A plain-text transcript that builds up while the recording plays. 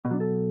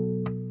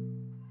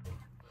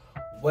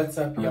What's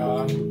up,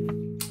 y'all?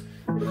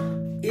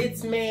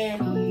 It's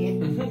Maddie.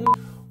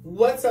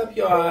 What's up,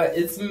 y'all?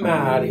 It's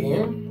Maddie.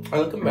 I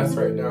look a mess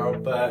right now,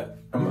 but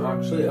I'm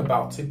actually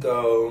about to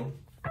go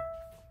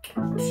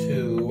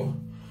to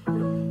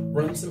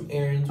run some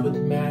errands with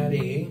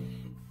Maddie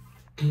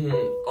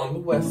on the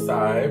west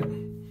side.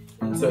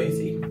 And so you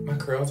see, my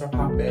curls are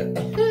popping.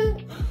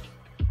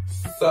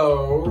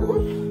 So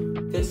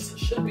this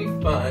should be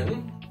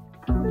fun.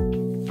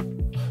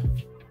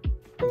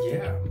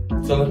 Yeah.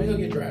 So let me go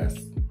get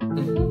dressed.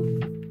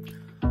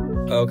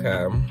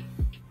 Okay.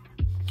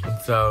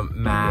 So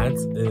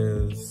Mads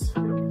is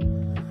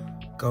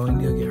going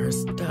to go get her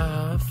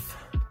stuff.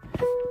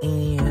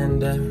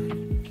 And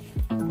I'm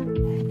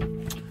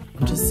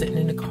just sitting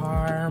in the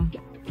car.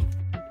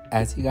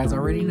 As you guys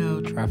already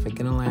know, traffic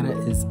in Atlanta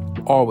is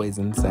always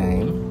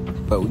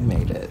insane, but we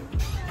made it.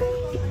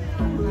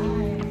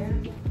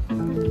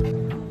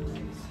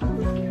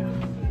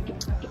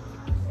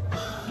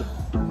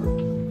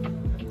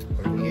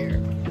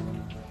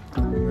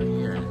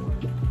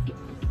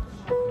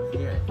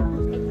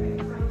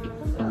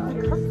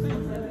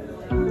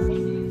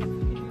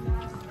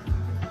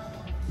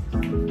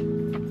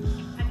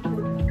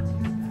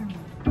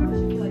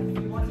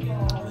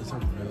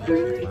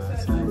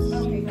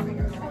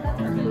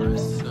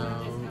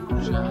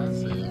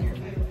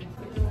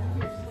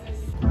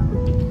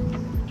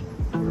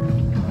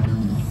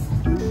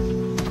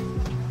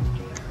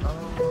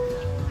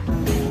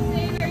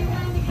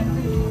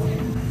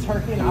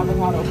 Turkey and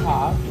avocado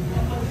pop.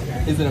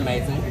 Is it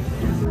amazing?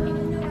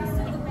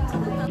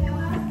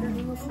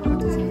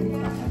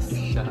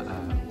 Shut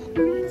up.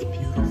 It's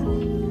beautiful.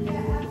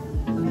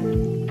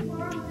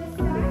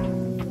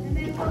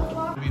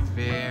 It'll be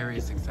very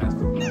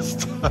successful.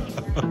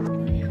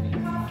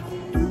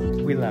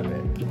 We love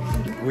it.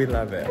 We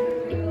love it.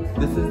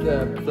 This is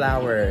the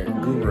flower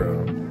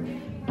guru.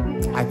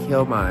 I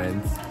kill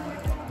mines,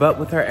 but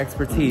with her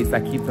expertise, I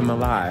keep them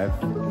alive.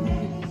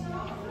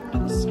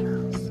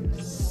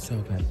 So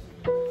good.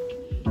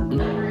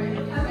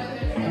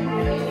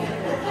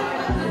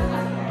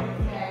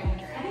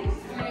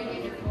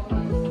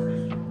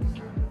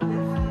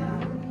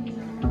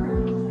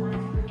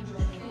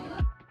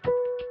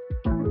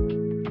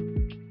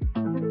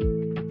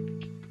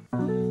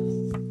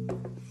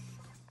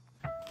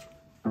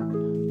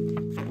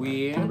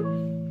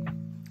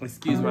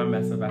 Excuse my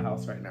mess of a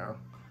house right now.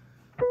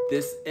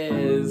 This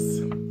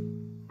is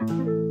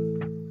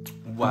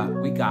what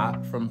we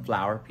got from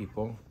Flower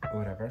People, or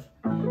whatever.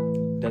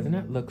 Doesn't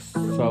it look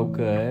so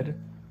good?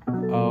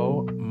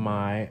 Oh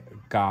my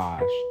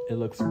gosh. It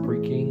looks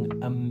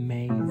freaking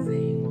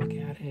amazing. Look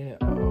at it.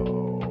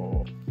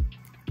 Oh.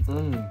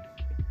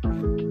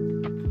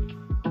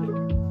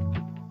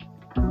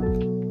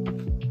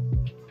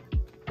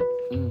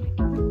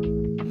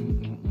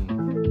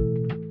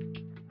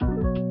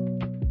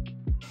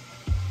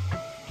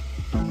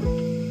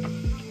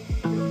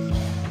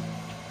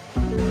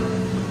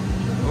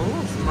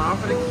 Smile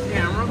for the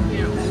camera.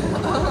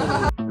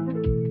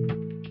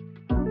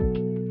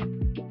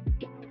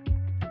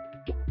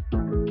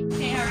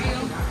 Hey, how are you?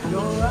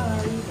 Doing well, how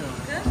are you doing?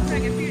 Good. What can I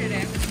get for you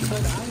today?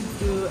 Could I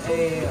do a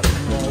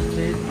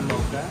malted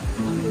mocha?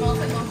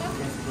 Malted mocha?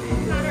 Yes,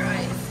 please. Hot or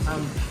ice?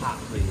 Hot,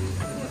 please.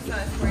 What's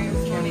that for you?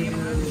 Can you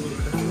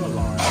do a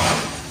large?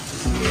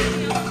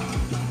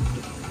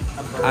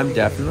 I'm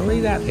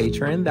definitely that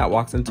patron that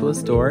walks into a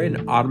store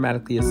and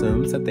automatically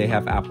assumes that they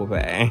have Apple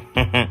Pay.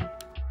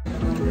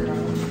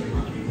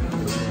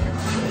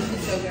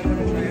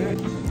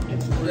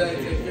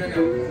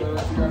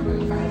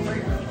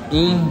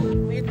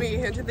 Lead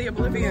me into the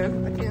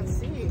oblivion. I can't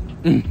see.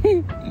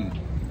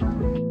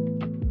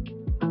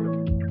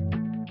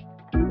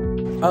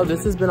 Oh,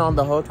 this has been on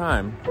the whole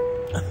time.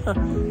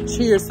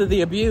 Cheers to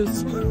the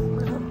abuse.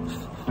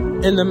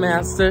 And the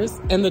masters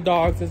and the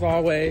dogs as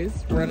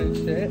always running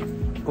shit.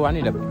 Oh, I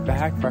need a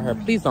bag for her.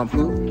 Please don't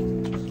poop.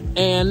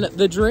 And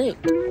the drink.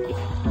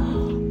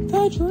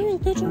 The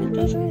drink.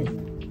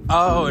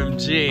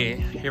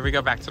 OMG. Here we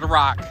go. Back to the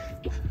rock.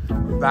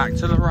 Back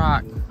to the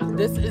rock.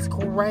 This is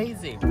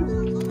crazy.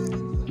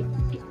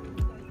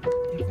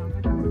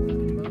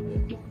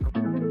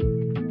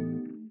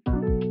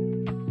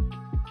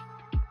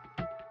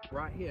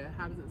 Right here.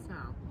 How does it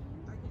sound?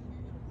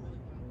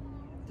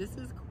 This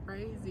is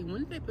crazy.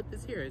 When did they put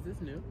this here? Is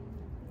this new?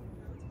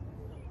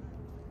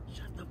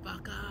 Shut the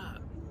fuck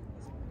up.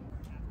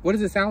 What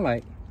does it sound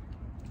like? It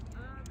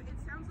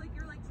sounds like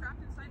you're like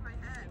trapped inside my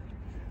head.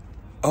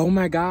 Oh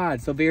my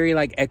god. So very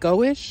like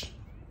echo-ish? It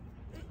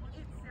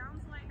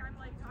sounds like I'm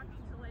like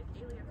talking to like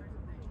aliens or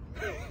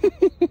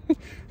something.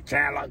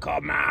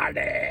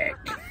 Telecomatic.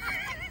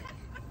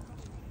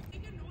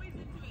 Make a noise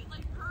into it,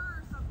 like purr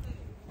or something.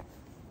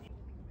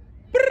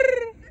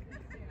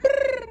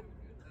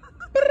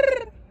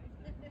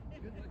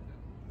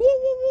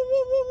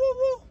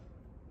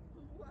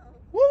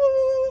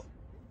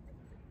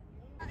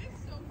 That is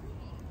so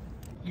cool.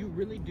 You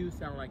really do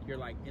sound like you're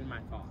like in my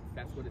thoughts.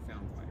 That's what it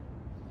sounds like.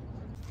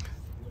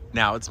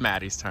 Now it's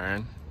Maddie's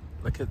turn.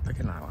 Look at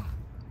Nyla.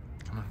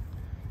 Come on.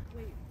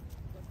 Wait,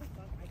 what the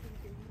fuck?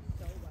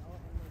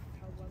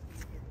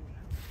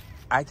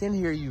 I can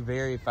hear you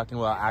very fucking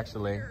well,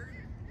 actually.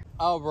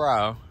 Oh,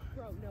 bro.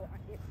 Bro, no,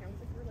 it sounds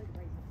like we're like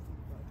right next to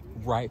you,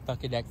 bro. Right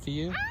fucking next to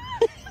you? Okay,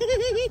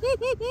 this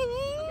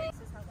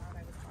is how loud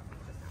I was talking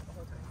just now the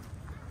whole time.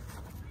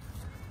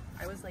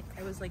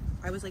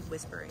 I was like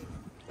whispering,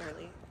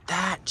 literally.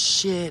 That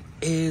shit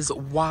is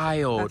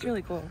wild. That's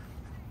really cool.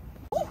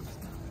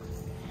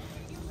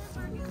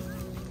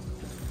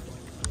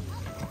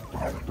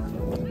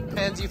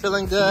 Hands, you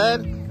feeling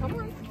good? Come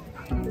on.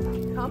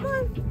 Come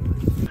on.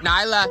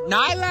 Nyla.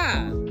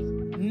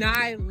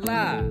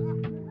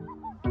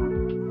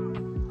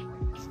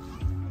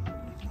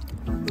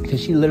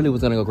 Because she literally was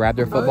going to go grab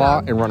their football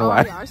and run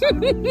away.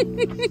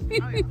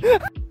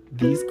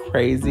 These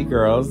crazy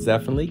girls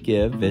definitely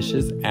give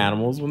vicious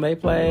animals when they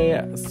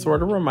play.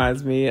 Sort of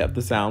reminds me of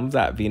the sounds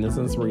that Venus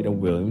and Serena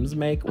Williams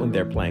make when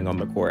they're playing on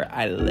the court.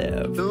 I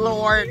live.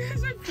 Lord. You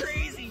guys are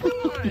crazy. Come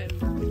on.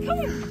 Come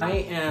on. I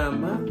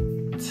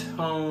am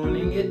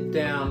toning it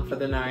down for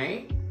the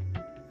night.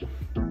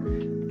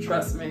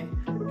 Trust me,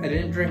 I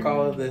didn't drink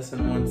all of this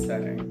in one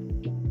setting.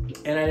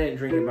 And I didn't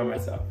drink it by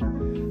myself.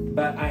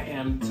 But I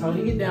am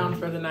toning it down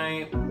for the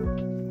night.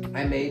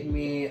 I made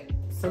me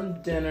some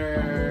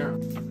dinner.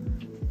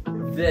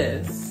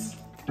 This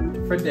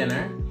for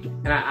dinner.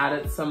 And I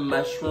added some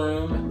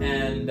mushroom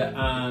and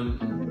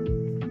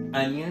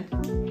onion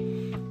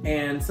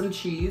and some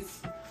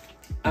cheese.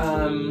 I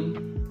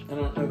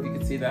don't know if you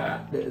can see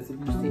that. If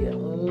you see it.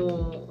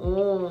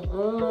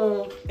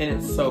 And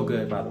it's so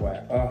good, by the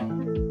way.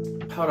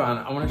 Hold on,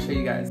 I want to show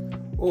you guys.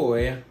 Oh,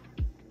 yeah.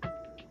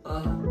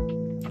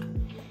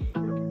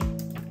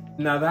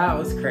 Now that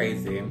was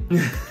crazy.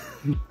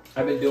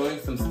 I've been doing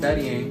some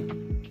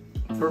studying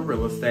for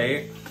real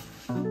estate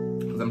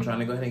because I'm trying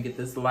to go ahead and get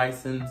this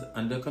license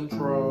under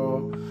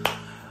control.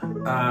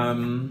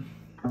 And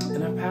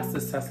I passed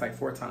this test like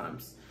 4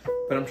 times.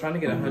 But I'm trying to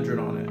get 100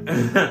 on it.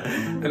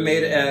 I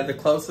made it, the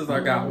closest I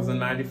got was a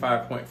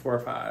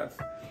 95.45.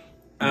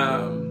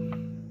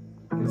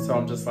 And so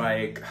I'm just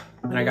like,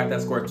 and I got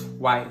that score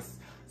twice.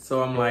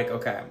 So I'm like,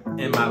 okay.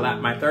 And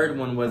my third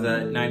one was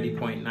a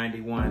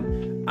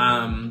 90.91.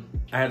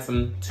 I had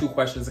 2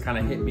 questions that kind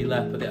of hit me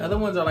left, but the other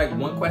ones are like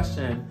 1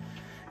 question.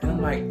 And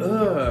I'm like,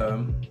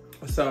 ugh.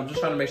 So I'm just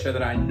trying to make sure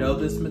that I know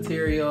this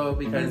material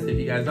because if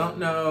you guys don't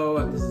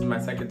know, this is my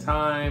 2nd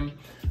time.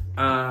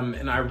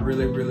 And I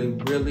really, really,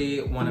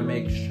 really want to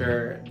make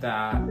sure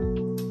that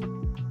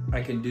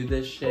I can do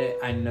this shit,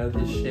 I know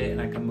this shit, and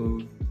I can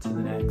move to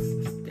the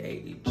next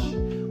stage.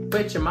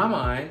 Which in my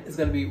mind is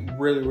going to be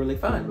really, really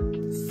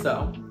fun.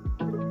 So,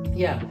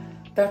 yeah,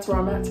 that's where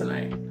I'm at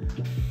tonight.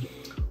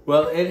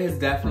 Well, it has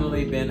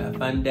definitely been a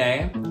fun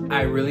day.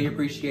 I really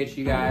appreciate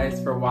you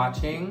guys for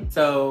watching.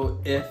 So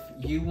if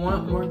you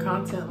want more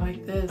content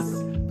like this,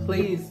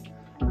 please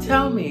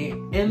tell me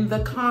in the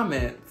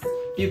comments.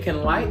 You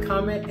can like,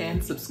 comment,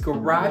 and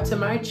subscribe to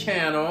my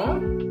channel.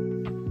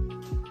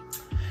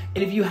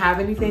 And if you have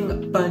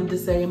anything fun to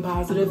say and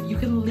positive, you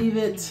can leave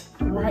it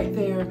right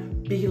there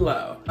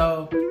below.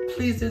 So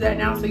please do that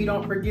now so you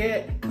don't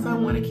forget, because I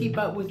want to keep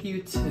up with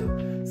you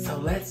too. So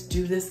let's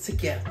do this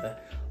together.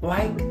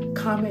 Like,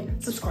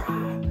 comment,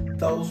 subscribe.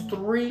 Those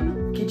 3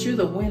 get you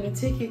the winning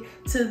ticket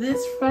to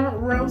this front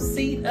row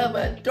seat of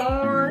a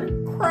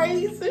darn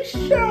crazy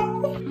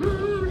show.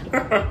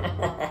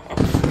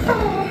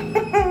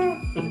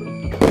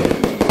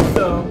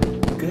 So,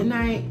 good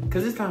night,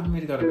 because it's time for me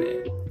to go to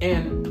bed.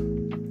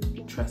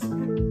 And trust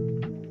me.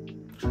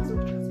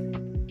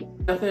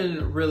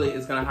 Nothing really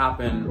is going to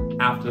happen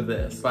after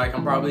this. Like,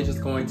 I'm probably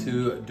just going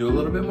to do a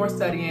little bit more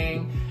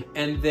studying,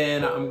 and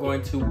then I'm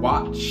going to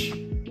watch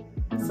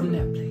some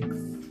Netflix.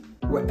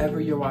 Wherever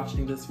you're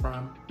watching this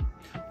from,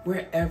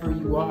 wherever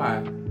you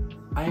are,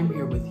 I am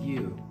here with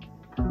you.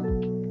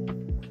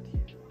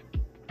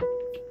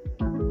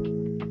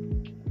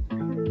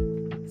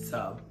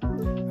 So,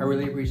 I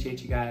really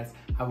appreciate you guys.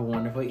 Have a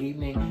wonderful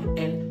evening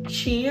and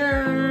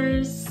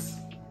cheers!